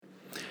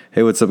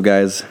Hey, what's up,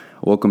 guys?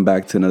 Welcome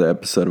back to another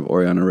episode of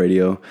Oriana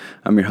Radio.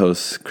 I'm your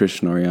host,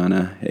 Christian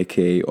Oriana,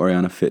 aka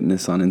Oriana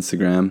Fitness on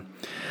Instagram.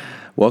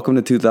 Welcome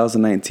to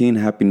 2019.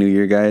 Happy New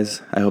Year,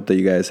 guys. I hope that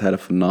you guys had a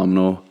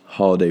phenomenal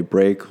holiday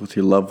break with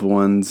your loved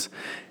ones,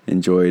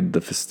 enjoyed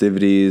the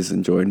festivities,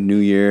 enjoyed New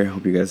Year.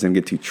 Hope you guys didn't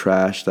get too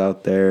trashed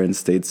out there and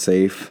stayed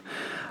safe.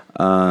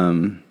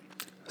 So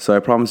I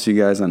promised you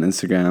guys on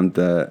Instagram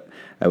that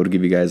I would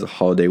give you guys a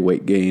holiday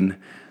weight gain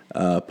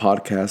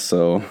podcast,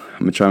 so I'm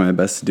gonna try my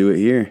best to do it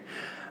here.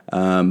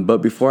 But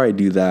before I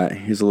do that,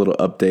 here's a little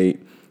update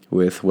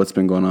with what's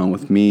been going on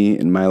with me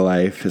in my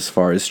life as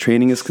far as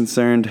training is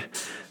concerned.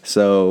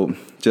 So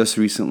just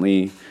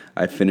recently,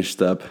 I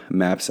finished up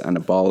MAPS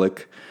Anabolic.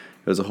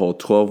 It was a whole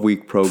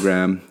 12-week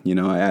program.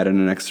 I added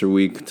an extra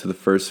week to the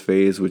first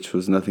phase, which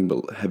was nothing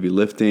but heavy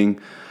lifting.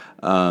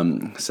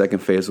 Second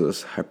phase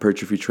was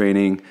hypertrophy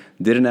training.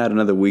 Didn't add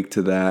another week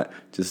to that.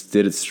 Just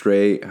did it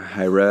straight,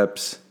 high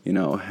reps,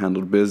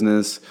 handled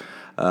business.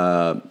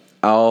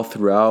 All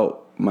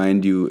throughout,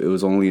 mind you, it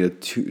was only a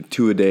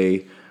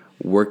two-a-day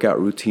workout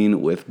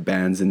routine with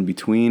bands in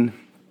between.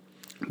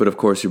 But of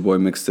course, your boy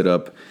mixed it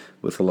up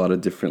with a lot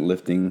of different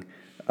lifting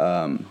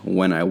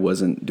when I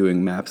wasn't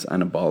doing MAPS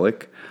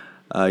Anabolic.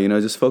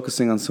 Just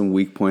focusing on some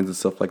weak points and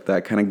stuff like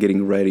that, kind of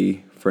getting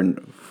ready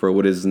for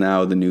what is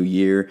now the new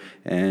year,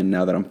 and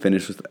now that I'm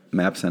finished with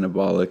MAPS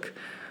Anabolic.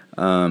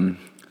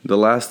 The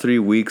last 3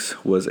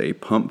 weeks was a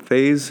pump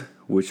phase,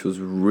 which was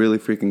really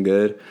freaking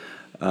good.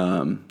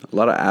 A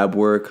lot of ab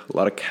work, a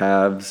lot of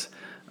calves,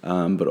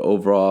 but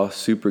overall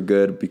super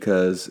good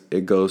because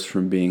it goes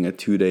from being a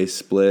 2-day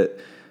split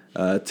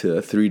to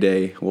a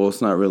 3-day. Well,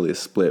 it's not really a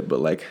split, but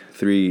like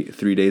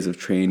three days of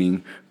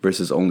training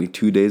versus only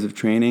 2 days of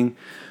training.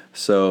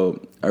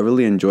 So I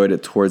really enjoyed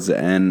it towards the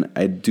end.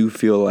 I do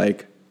feel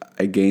like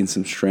I gained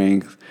some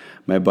strength.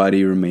 My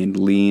body remained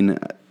lean.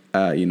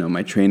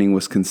 My training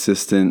was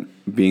consistent,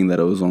 being that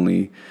it was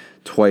only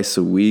twice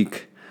a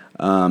week.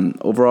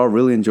 Overall,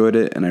 really enjoyed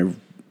it, and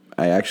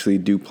I actually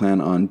do plan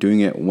on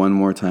doing it one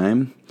more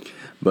time.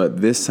 But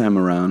this time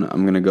around,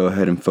 I'm going to go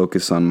ahead and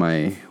focus on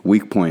my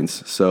weak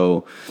points.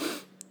 So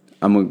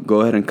I'm going to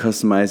go ahead and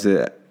customize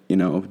it,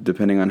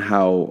 depending on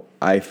how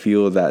I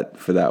feel that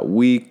for that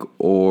week,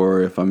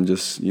 or if I'm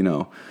just,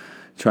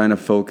 trying to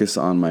focus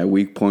on my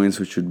weak points,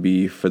 which would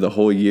be for the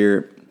whole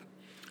year.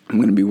 I'm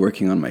going to be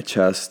working on my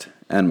chest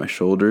and my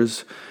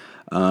shoulders.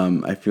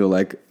 I feel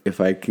like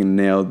if I can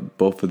nail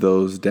both of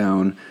those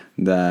down,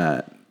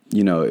 that,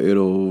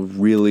 it'll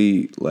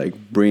really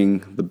bring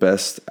the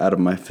best out of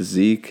my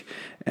physique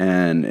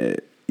and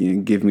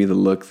give me the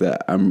look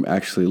that I'm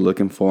actually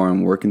looking for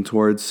and working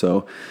towards.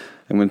 So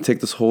I'm going to take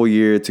this whole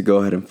year to go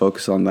ahead and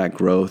focus on that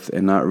growth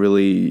and not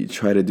really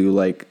try to do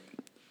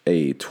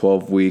a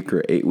 12-week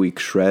or 8-week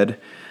shred.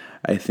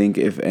 I think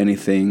if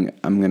anything,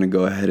 I'm going to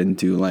go ahead and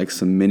do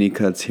some mini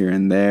cuts here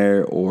and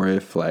there, or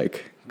if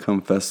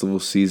come festival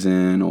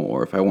season,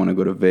 or if I want to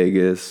go to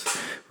Vegas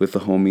with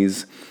the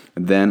homies,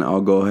 then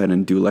I'll go ahead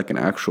and do an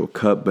actual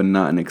cut, but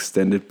not an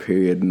extended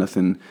period.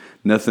 Nothing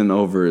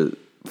over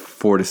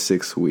 4 to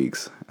 6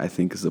 weeks, I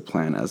think, is the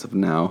plan as of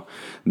now.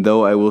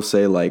 Though I will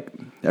say,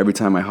 every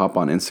time I hop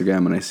on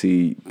Instagram and I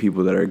see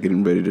people that are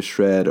getting ready to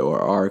shred or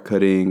are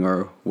cutting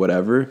or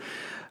whatever,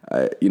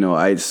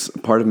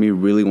 part of me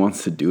really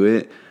wants to do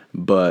it,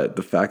 but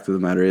the fact of the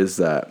matter is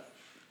that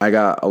I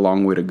got a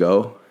long way to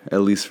go.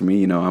 At least for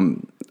me,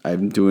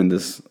 I'm doing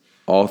this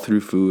all through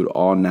food,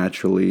 all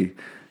naturally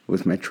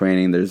with my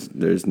training.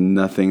 There's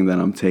nothing that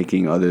I'm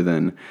taking other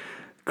than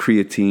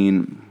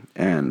creatine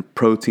and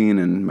protein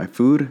in my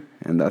food,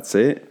 and that's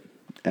it.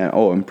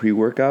 And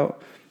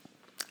pre-workout,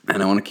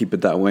 and I want to keep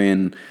it that way.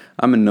 And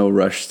I'm in no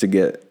rush to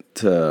get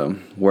to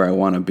where I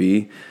want to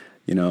be.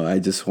 I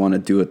just want to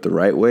do it the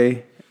right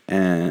way.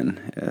 And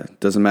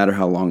it doesn't matter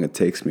how long it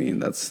takes me.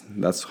 That's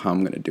how I'm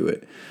going to do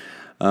it.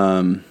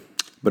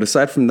 But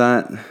aside from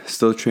that,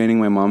 still training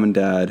my mom and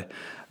dad.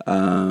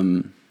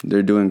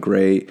 They're doing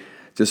great.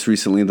 Just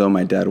recently, though,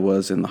 my dad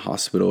was in the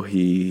hospital.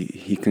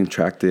 He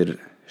contracted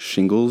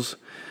shingles,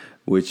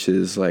 which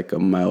is a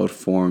mild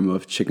form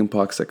of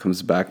chickenpox that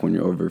comes back when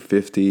you're over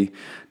 50.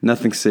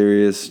 Nothing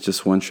serious,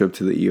 just one trip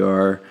to the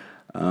ER.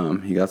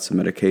 He got some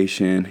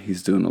medication.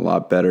 He's doing a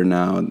lot better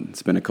now.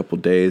 It's been a couple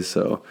days,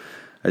 so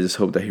I just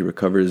hope that he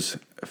recovers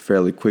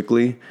fairly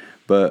quickly.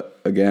 But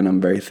again, I'm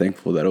very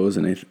thankful that it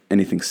wasn't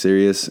anything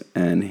serious,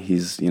 and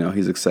he's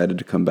excited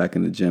to come back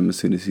in the gym as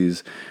soon as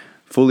he's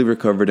fully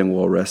recovered and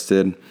well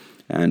rested,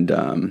 and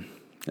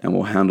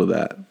we'll handle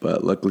that.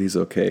 But luckily, he's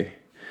okay.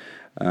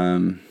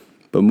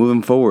 But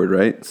moving forward,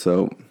 right?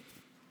 So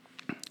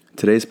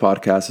today's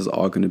podcast is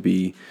all going to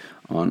be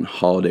on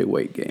holiday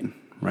weight gain,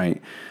 right?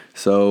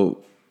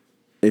 So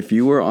if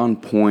you were on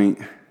point,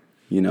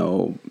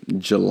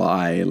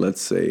 July,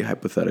 let's say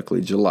hypothetically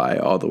July,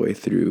 all the way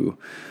through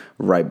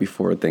right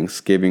before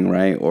Thanksgiving,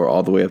 right? Or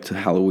all the way up to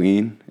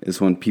Halloween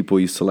is when people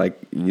used to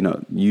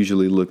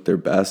usually look their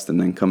best. And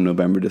then come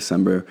November,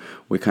 December,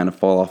 we kind of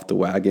fall off the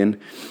wagon.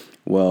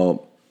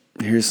 Well,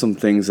 here's some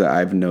things that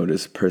I've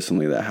noticed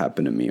personally that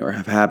happened to me or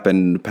have happened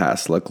in the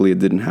past. Luckily, it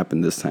didn't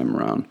happen this time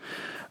around.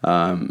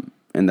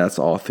 And that's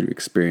all through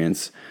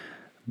experience.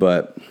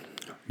 But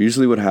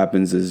usually what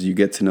happens is you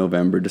get to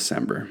November,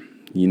 December.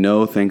 You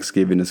know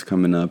Thanksgiving is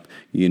coming up.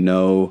 You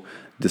know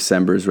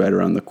December is right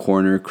around the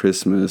corner,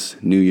 Christmas,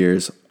 New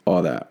Year's,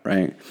 all that,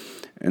 right?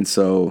 And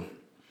so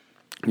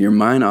your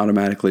mind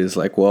automatically is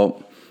like,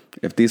 well,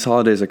 if these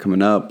holidays are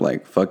coming up,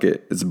 like, fuck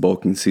it, it's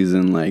bulking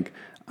season. Like,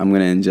 I'm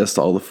going to ingest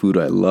all the food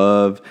I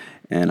love,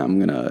 and I'm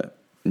going to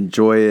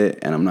enjoy it,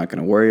 and I'm not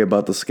going to worry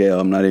about the scale.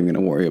 I'm not even going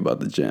to worry about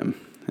the gym.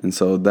 And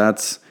so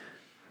that's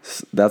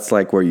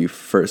like where you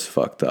first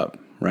fucked up,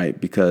 right?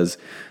 Because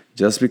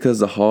just because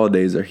the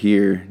holidays are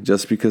here,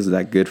 just because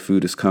that good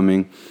food is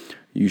coming,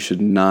 you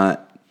should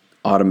not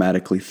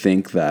automatically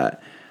think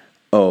that,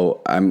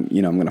 oh, I'm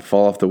going to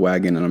fall off the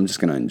wagon and I'm just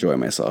going to enjoy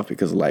myself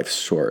because life's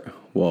short.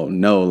 Well,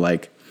 no,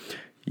 like,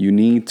 you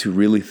need to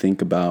really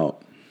think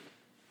about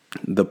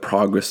the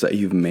progress that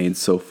you've made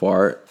so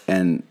far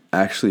and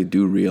actually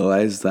do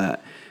realize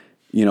that,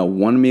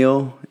 one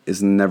meal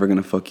is never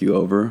going to fuck you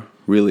over.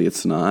 Really,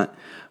 it's not.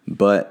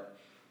 But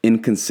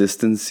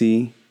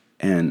inconsistency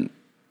and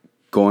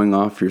going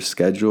off your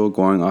schedule,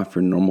 going off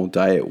your normal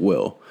diet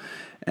will.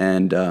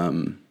 And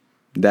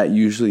that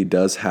usually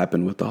does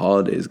happen with the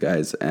holidays,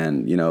 guys.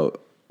 And,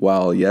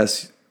 while,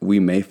 yes, we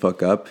may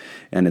fuck up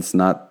and it's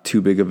not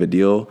too big of a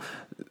deal,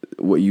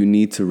 what you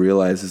need to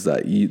realize is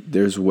that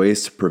there's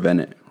ways to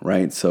prevent it,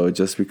 right? So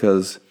just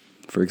because,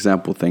 for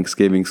example,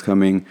 Thanksgiving's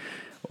coming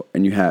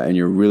and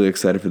you're really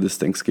excited for this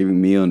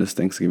Thanksgiving meal and this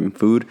Thanksgiving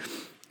food,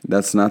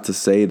 that's not to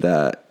say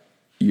that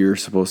you're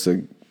supposed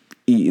to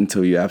eat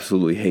until you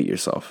absolutely hate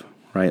yourself,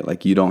 right?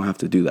 Like, you don't have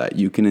to do that.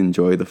 You can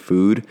enjoy the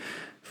food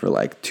for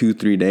like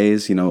 2-3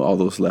 days, all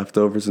those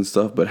leftovers and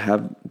stuff,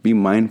 but be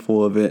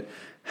mindful of it,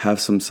 have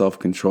some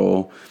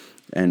self-control,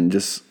 and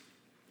just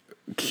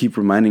keep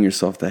reminding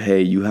yourself that,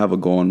 hey, you have a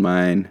goal in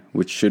mind,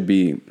 which should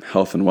be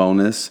health and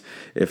wellness,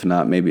 if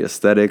not maybe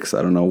aesthetics,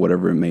 I don't know,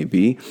 whatever it may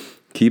be.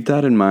 Keep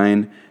that in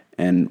mind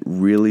and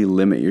really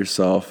limit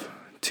yourself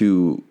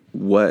to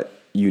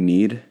what you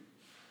need,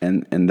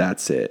 and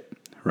that's it,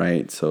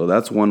 right? So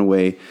that's one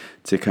way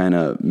to kind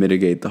of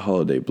mitigate the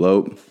holiday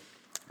bloat.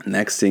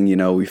 Next thing you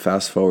know, we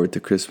fast forward to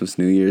Christmas,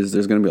 New Year's,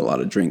 there's going to be a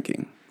lot of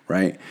drinking,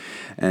 right?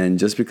 And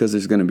just because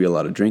there's going to be a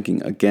lot of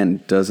drinking,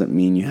 again, doesn't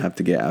mean you have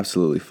to get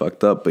absolutely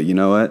fucked up. But you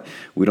know what?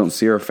 We don't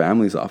see our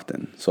families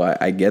often. So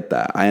I get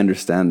that. I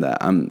understand that.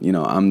 I'm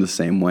the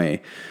same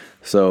way.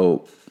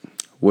 So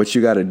what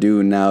you got to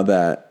do now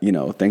that,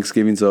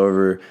 Thanksgiving's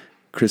over,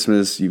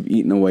 Christmas, you've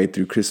eaten away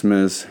through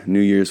Christmas, New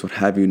Year's, what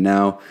have you.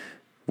 Now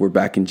we're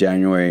back in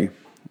January.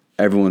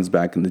 Everyone's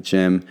back in the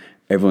gym.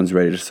 Everyone's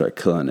ready to start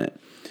killing it.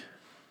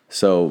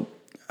 So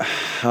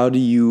how do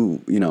you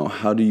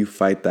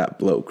fight that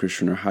bloat,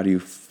 Christian? Or how do you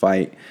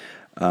fight,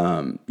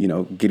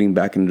 getting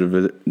back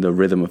into the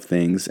rhythm of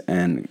things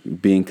and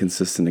being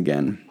consistent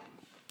again?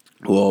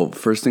 Well,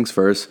 first things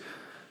first,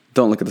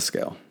 don't look at the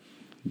scale.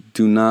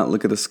 Do not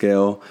look at the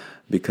scale,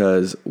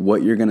 because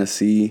what you're going to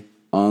see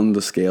on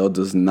the scale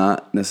does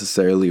not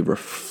necessarily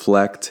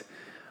reflect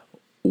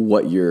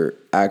what your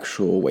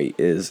actual weight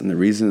is. And the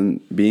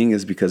reason being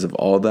is because of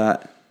all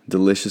that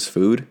delicious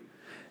food.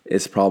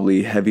 It's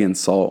probably heavy in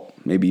salt,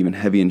 maybe even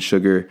heavy in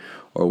sugar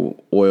or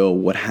oil,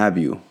 what have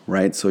you,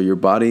 right? So your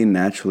body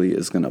naturally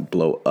is going to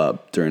blow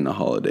up during the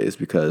holidays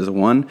because,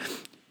 one,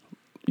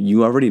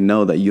 you already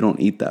know that you don't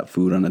eat that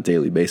food on a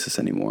daily basis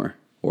anymore,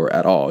 or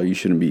at all. You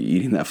shouldn't be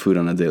eating that food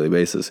on a daily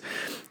basis.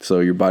 So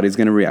your body's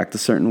going to react a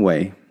certain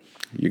way.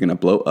 You're going to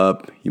blow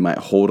up. You might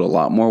hold a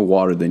lot more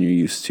water than you're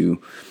used to.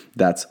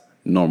 That's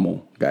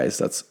normal, guys.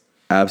 That's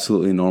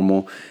absolutely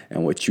normal.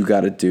 And what you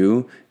got to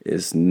do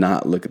is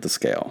not look at the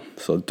scale.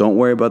 So don't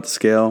worry about the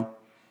scale.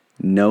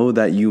 Know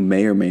that you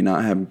may or may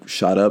not have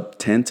shot up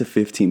 10 to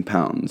 15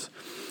 pounds.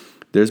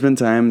 There's been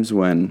times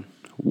when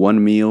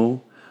one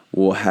meal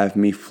will have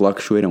me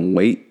fluctuate in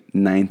weight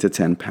 9 to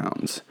 10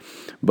 pounds.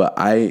 But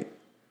I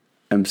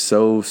am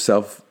so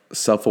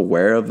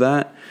self-aware of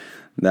that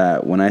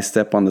when I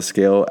step on the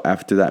scale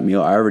after that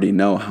meal, I already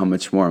know how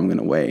much more I'm going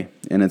to weigh.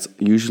 And it's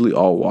usually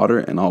all water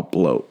and all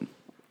bloat.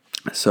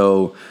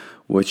 So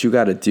what you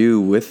got to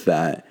do with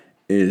that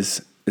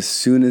is, as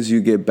soon as you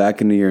get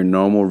back into your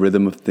normal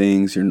rhythm of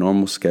things, your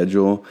normal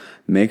schedule,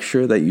 make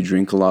sure that you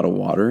drink a lot of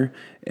water,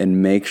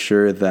 and make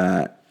sure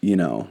that,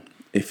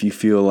 if you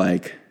feel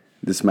like,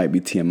 this might be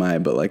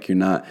TMI, but like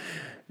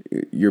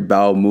your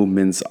bowel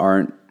movements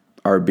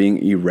are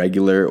being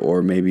irregular,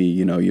 or maybe,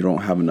 you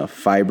don't have enough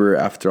fiber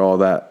after all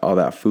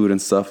that food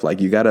and stuff, like,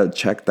 you got to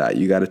check that.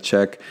 You got to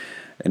check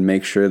and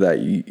make sure that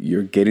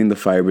you're getting the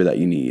fiber that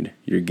you need.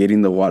 You're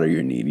getting the water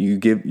you need.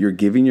 You're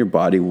giving your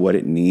body what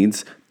it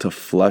needs to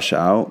flush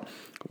out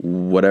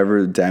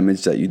whatever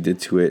damage that you did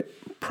to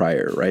it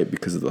prior, right?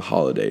 Because of the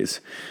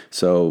holidays.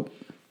 So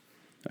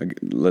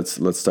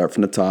let's start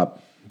from the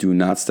top. Do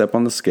not step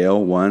on the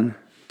scale. 1,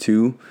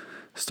 2,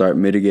 start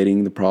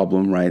mitigating the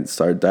problem, right?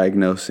 Start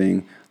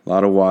diagnosing. A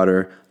lot of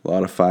water, a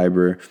lot of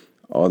fiber,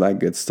 all that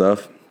good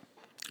stuff.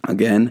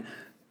 Again,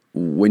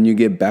 when you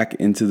get back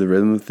into the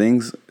rhythm of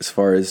things, as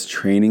far as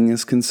training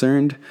is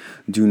concerned,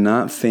 do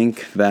not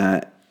think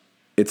that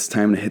it's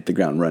time to hit the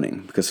ground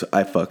running, because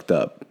I fucked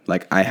up.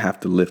 Like, I have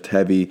to lift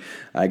heavy.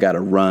 I got to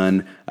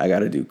run. I got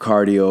to do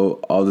cardio,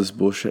 all this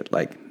bullshit.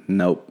 Like,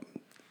 nope.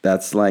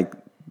 That's like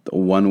a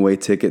one-way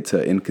ticket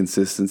to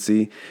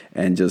inconsistency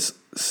and just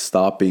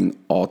stopping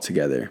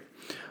altogether.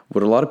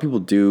 What a lot of people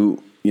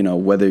do,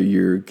 whether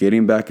you're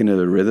getting back into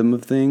the rhythm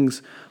of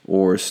things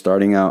or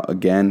starting out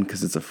again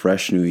because it's a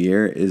fresh new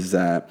year, is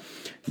that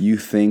you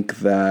think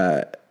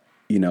that,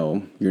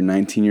 you're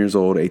 19 years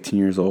old, 18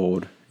 years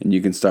old, and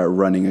you can start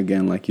running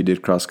again like you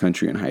did cross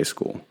country in high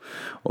school.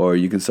 Or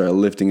you can start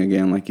lifting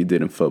again like you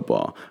did in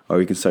football. Or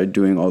you can start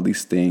doing all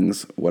these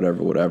things,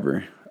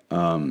 whatever.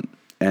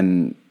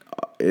 And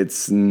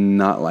it's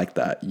not like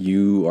that.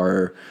 You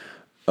are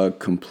a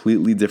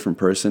completely different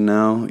person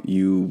now.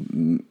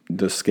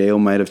 The scale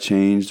might have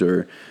changed,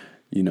 or,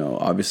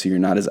 obviously you're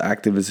not as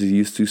active as you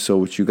used to. So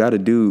what you got to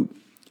do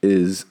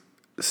is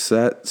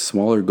set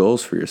smaller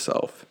goals for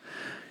yourself.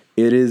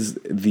 It is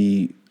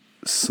the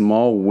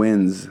small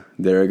wins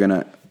that are going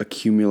to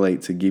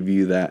accumulate to give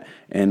you that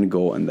end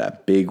goal and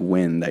that big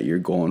win that you're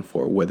going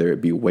for, whether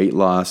it be weight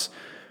loss,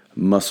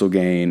 muscle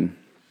gain,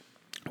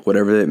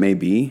 whatever it may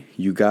be.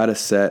 You got to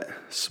set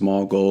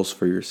small goals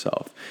for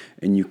yourself,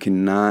 and you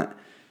cannot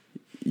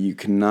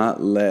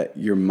let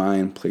your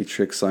mind play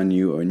tricks on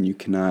you, and you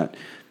cannot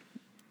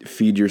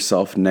feed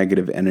yourself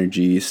negative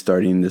energy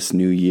starting this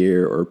new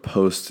year or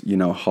post,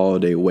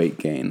 holiday weight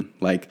gain.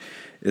 Like,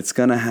 it's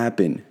going to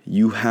happen.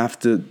 You have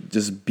to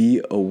just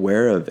be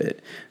aware of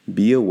it.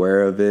 Be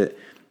aware of it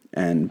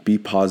and be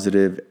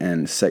positive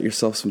and set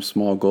yourself some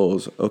small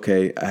goals.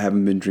 Okay, I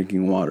haven't been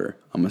drinking water.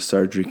 I'm going to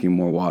start drinking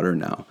more water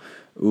now.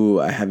 Ooh,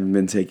 I haven't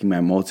been taking my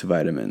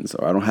multivitamins,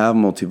 or I don't have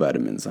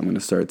multivitamins. I'm going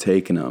to start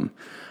taking them.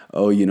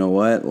 Oh, you know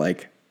what?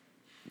 Like,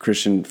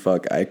 Christian,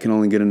 I can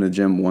only get in the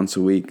gym once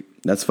a week.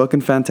 That's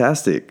fucking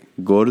fantastic.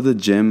 Go to the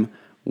gym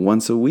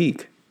once a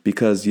week,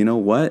 because you know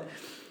what?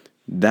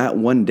 That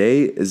one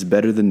day is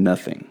better than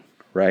nothing,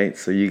 right?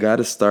 So you got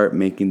to start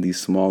making these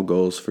small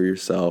goals for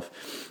yourself,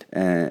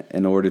 and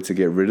in order to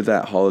get rid of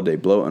that holiday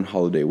bloat and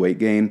holiday weight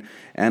gain,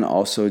 and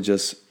also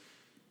just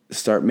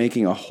start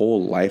making a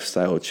whole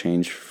lifestyle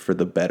change for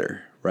the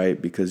better, right?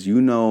 Because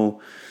you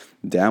know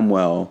damn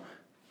well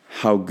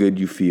how good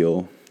you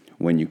feel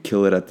when you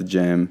kill it at the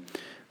gym,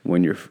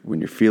 when you're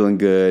feeling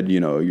good,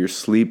 your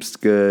sleep's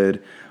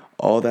good,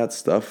 all that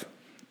stuff.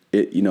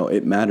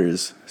 It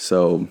matters.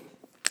 So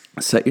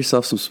set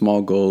yourself some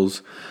small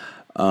goals.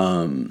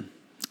 Let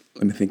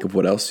me think of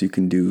what else you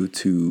can do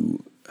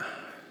to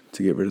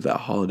get rid of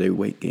that holiday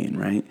weight gain,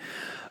 right?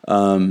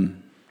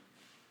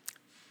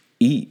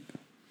 Eat.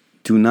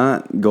 Do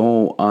not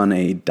go on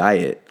a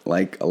diet.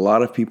 Like, a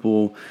lot of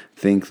people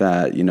think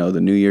that,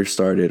 the new year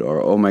started,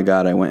 or, oh my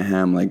God, I went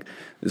ham. Like,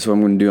 this is what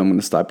I'm going to do. I'm going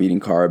to stop eating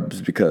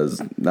carbs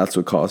because that's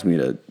what caused me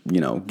to,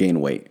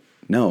 gain weight.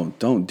 No,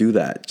 don't do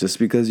that. Just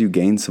because you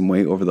gain some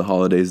weight over the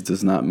holidays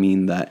does not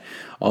mean that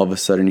all of a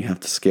sudden you have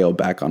to scale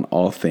back on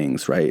all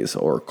things, right?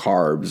 Or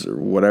carbs or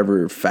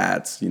whatever,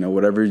 fats,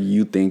 whatever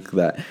you think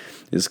that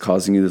is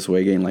causing you this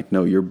weight gain. Like,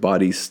 no, your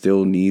body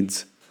still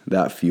needs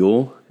that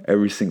fuel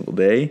every single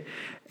day.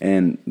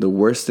 And the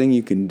worst thing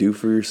you can do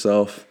for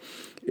yourself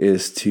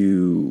is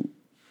to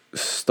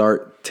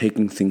start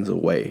taking things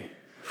away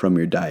from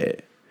your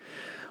diet.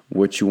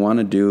 What you want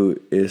to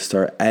do is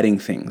start adding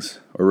things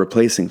or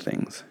replacing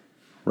things,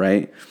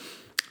 right?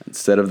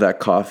 Instead of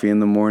that coffee in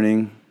the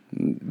morning,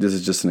 this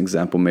is just an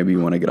example. Maybe you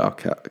want to get off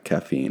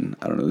caffeine.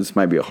 I don't know. This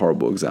might be a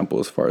horrible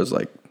example as far as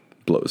like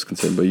bloat is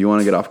concerned, but you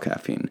want to get off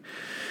caffeine.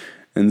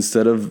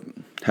 Instead of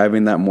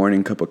having that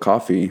morning cup of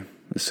coffee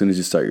as soon as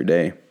you start your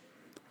day,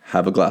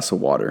 have a glass of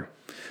water.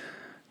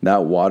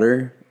 That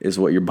water is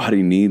what your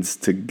body needs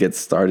to get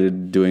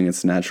started doing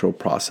its natural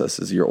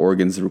processes. Your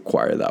organs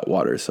require that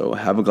water. So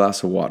have a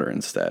glass of water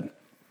instead.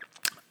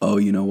 Oh,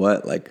 you know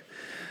what? Like,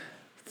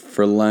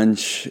 for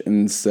lunch,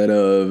 instead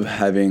of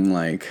having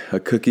like a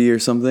cookie or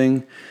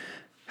something,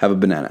 have a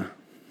banana.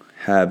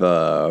 Have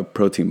a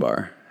protein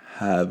bar.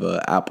 Have an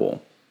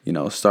apple.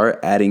 Start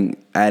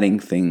adding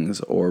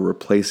things or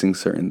replacing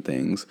certain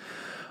things.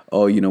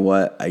 Oh, you know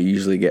what? I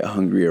usually get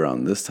hungry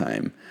around this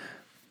time.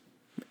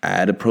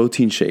 Add a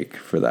protein shake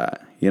for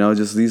that.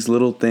 Just these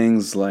little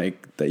things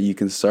like that you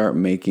can start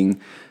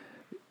making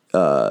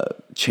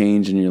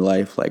change in your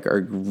life, like,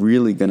 are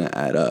really going to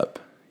add up,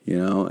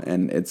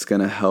 and it's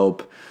going to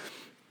help,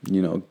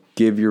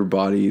 give your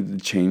body the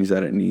change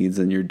that it needs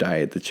and your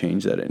diet the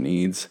change that it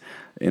needs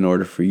in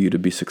order for you to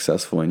be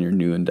successful in your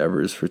new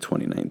endeavors for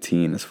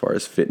 2019 as far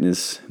as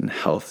fitness and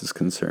health is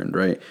concerned,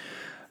 right?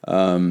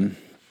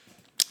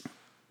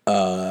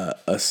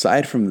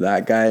 Aside from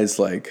that, guys,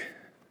 like,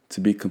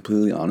 to be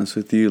completely honest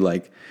with you,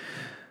 like,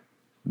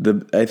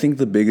 I think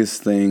the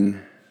biggest thing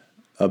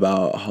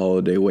about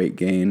holiday weight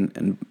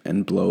gain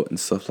and bloat and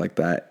stuff like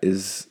that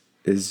is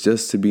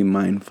just to be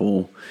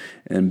mindful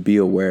and be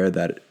aware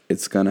that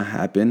it's gonna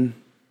happen,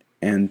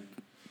 and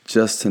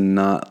just to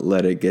not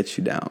let it get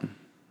you down,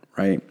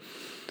 right?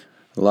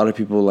 A lot of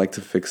people like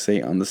to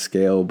fixate on the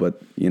scale,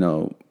 but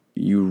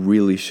you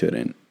really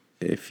shouldn't.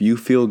 If you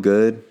feel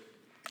good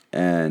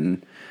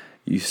and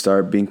you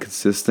start being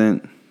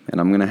consistent, and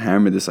I'm going to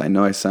hammer this. I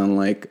know I sound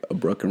like a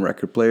broken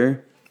record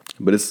player,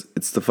 but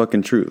it's the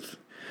fucking truth.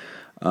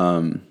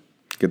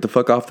 Get the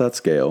fuck off that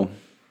scale.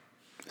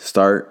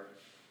 Start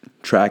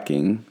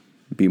tracking.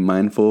 Be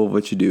mindful of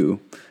what you do.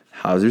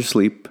 How's your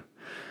sleep?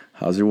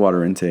 How's your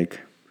water intake?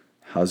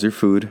 How's your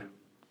food?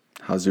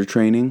 How's your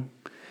training?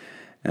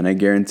 And I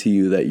guarantee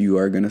you that you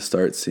are going to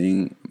start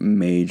seeing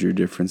major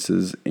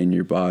differences in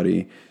your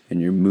body, in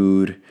your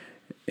mood,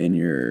 in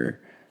your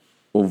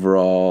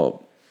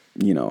overall,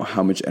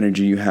 how much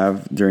energy you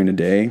have during the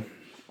day.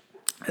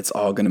 It's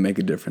all going to make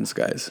a difference,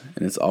 guys.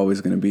 And it's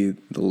always going to be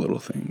the little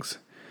things.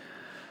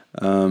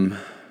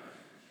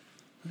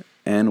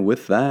 And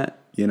with that,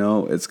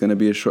 it's going to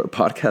be a short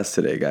podcast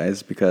today,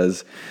 guys,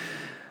 because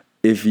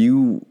if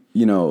you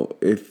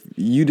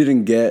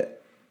didn't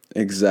get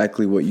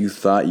exactly what you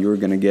thought you were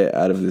going to get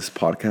out of this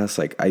podcast,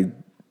 like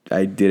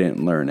I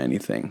didn't learn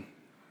anything.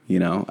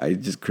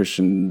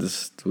 Christian,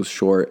 this was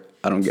short.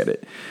 I don't get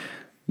it.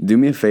 Do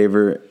me a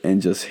favor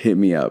and just hit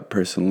me up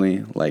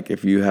personally. Like,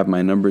 if you have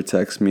my number,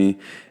 text me.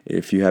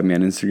 If you have me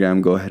on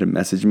Instagram, go ahead and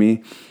message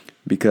me.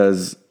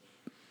 Because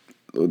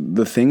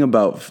the thing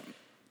about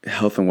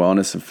health and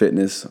wellness and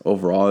fitness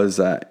overall is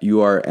that you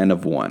are N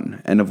of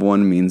one. N of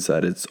one means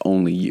that it's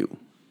only you,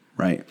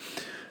 right?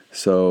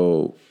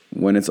 So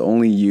when it's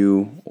only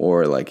you,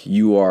 or like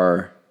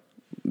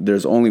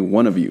there's only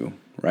one of you,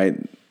 right?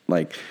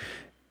 Like,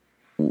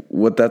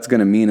 what that's going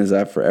to mean is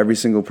that for every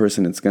single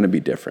person, it's going to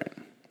be different.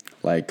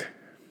 Like,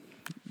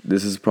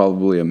 this is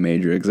probably a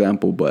major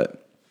example,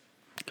 but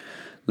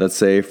let's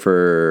say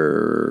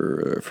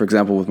for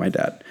example, with my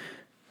dad,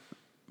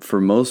 for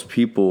most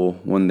people,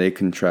 when they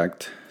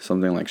contract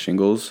something like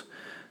shingles,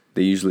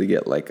 they usually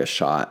get like a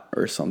shot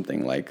or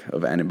something like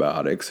of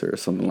antibiotics or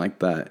something like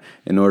that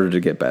in order to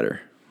get better,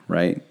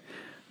 right?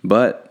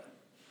 But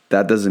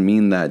that doesn't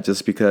mean that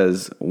just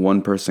because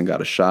one person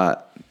got a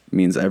shot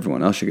means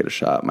everyone else should get a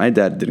shot. My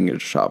dad didn't get a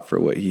shot for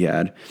what he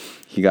had.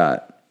 He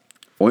got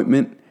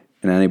ointment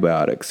and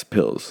antibiotics,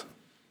 pills.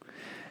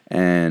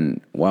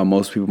 And while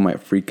most people might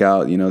freak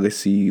out, they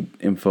see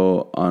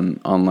info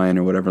online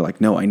or whatever,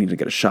 like, no, I need to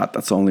get a shot.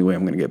 That's the only way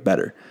I'm going to get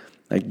better.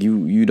 Like,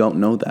 you don't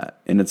know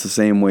that. And it's the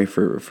same way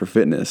for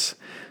fitness.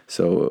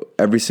 So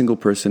every single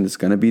person is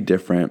going to be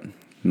different.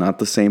 Not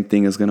the same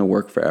thing is going to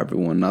work for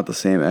everyone. Not the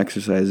same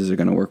exercises are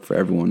going to work for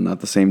everyone.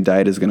 Not the same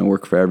diet is going to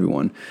work for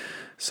everyone.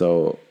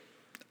 So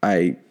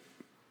I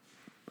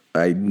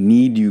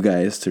need you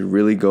guys to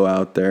really go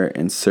out there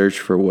and search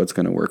for what's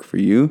going to work for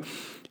you.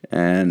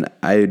 And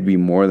I'd be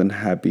more than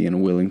happy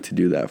and willing to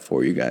do that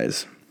for you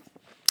guys.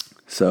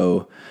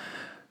 So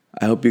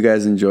I hope you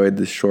guys enjoyed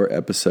this short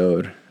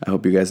episode. I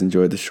hope you guys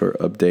enjoyed the short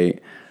update.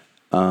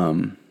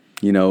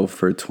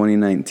 For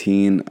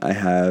 2019, I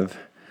have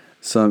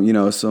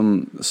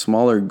some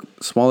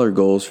smaller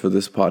goals for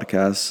this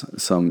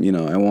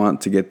podcast. I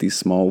want to get these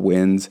small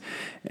wins,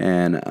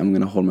 and I'm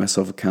going to hold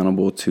myself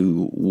accountable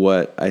to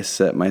what I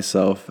set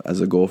myself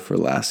as a goal for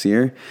last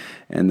year.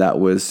 And that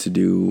was to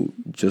do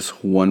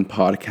just one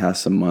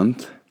podcast a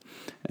month.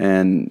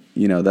 And,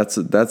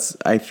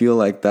 I feel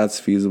like that's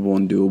feasible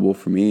and doable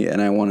for me.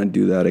 And I want to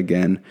do that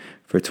again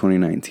for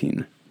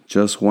 2019.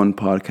 Just one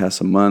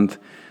podcast a month.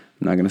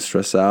 I'm not going to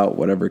stress out.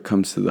 Whatever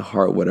comes to the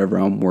heart, whatever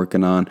I'm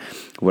working on,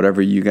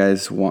 whatever you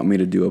guys want me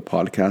to do a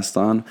podcast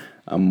on,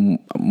 I'm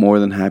more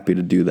than happy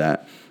to do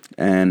that.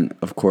 And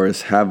of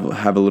course, have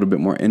a little bit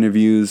more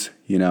interviews.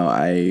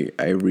 I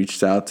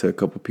reached out to a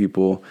couple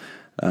people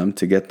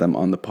to get them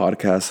on the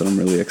podcast that I'm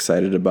really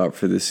excited about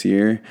for this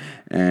year.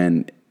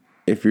 And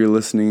if you're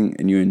listening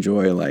and you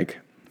enjoy, like,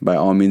 by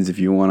all means, if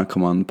you want to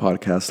come on the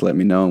podcast, let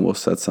me know and we'll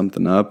set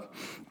something up.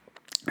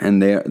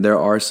 And there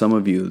are some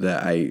of you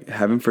that I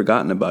haven't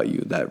forgotten about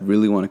you that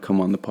really want to come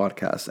on the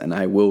podcast. And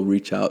I will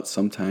reach out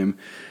sometime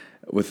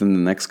within the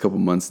next couple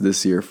months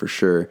this year for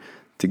sure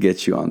to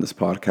get you on this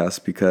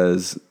podcast,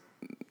 because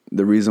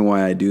the reason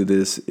why I do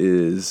this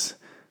is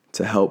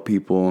to help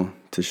people,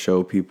 to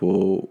show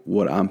people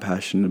what I'm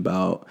passionate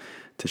about,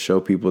 to show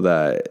people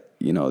that,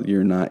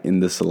 you're not in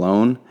this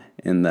alone,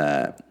 and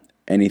that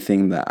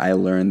anything that I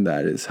learned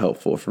that is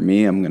helpful for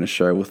me, I'm going to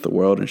share with the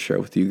world and share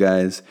with you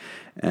guys.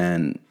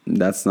 And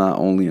that's not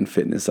only in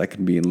fitness, that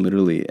can be in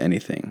literally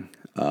anything.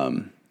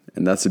 And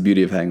that's the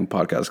beauty of having a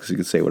podcast, because you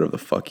can say whatever the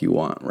fuck you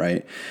want,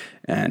 right?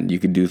 And you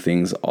can do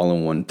things all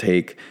in one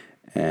take,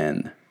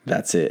 and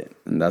that's it.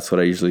 And that's what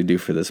I usually do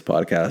for this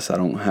podcast. I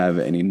don't have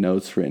any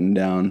notes written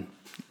down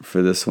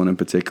for this one in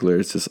particular.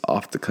 It's just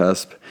off the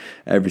cusp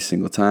every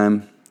single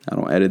time. I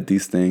don't edit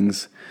these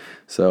things.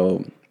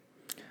 So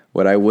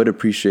what I would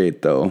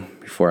appreciate, though,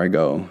 before I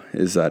go,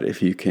 is that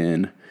if you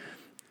can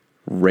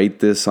rate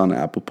this on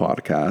Apple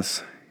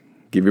Podcasts,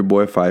 give your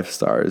boy 5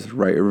 stars,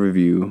 write a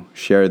review,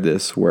 share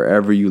this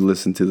wherever you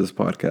listen to this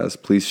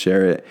podcast. Please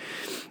share it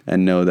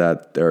and know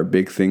that there are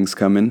big things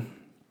coming.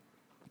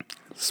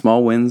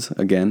 Small wins,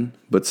 again,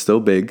 but still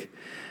big.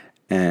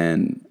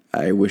 And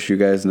I wish you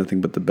guys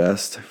nothing but the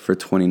best for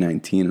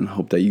 2019 and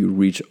hope that you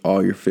reach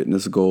all your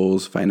fitness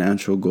goals,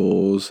 financial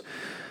goals,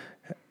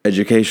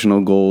 educational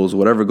goals,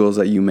 whatever goals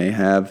that you may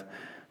have.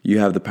 You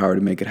have the power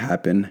to make it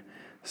happen.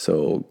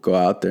 So go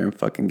out there and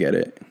fucking get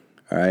it.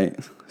 All right?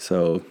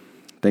 So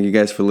thank you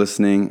guys for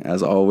listening.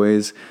 As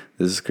always,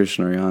 this is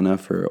Christian Oriana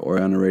for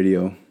Oriana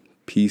Radio.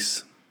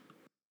 Peace.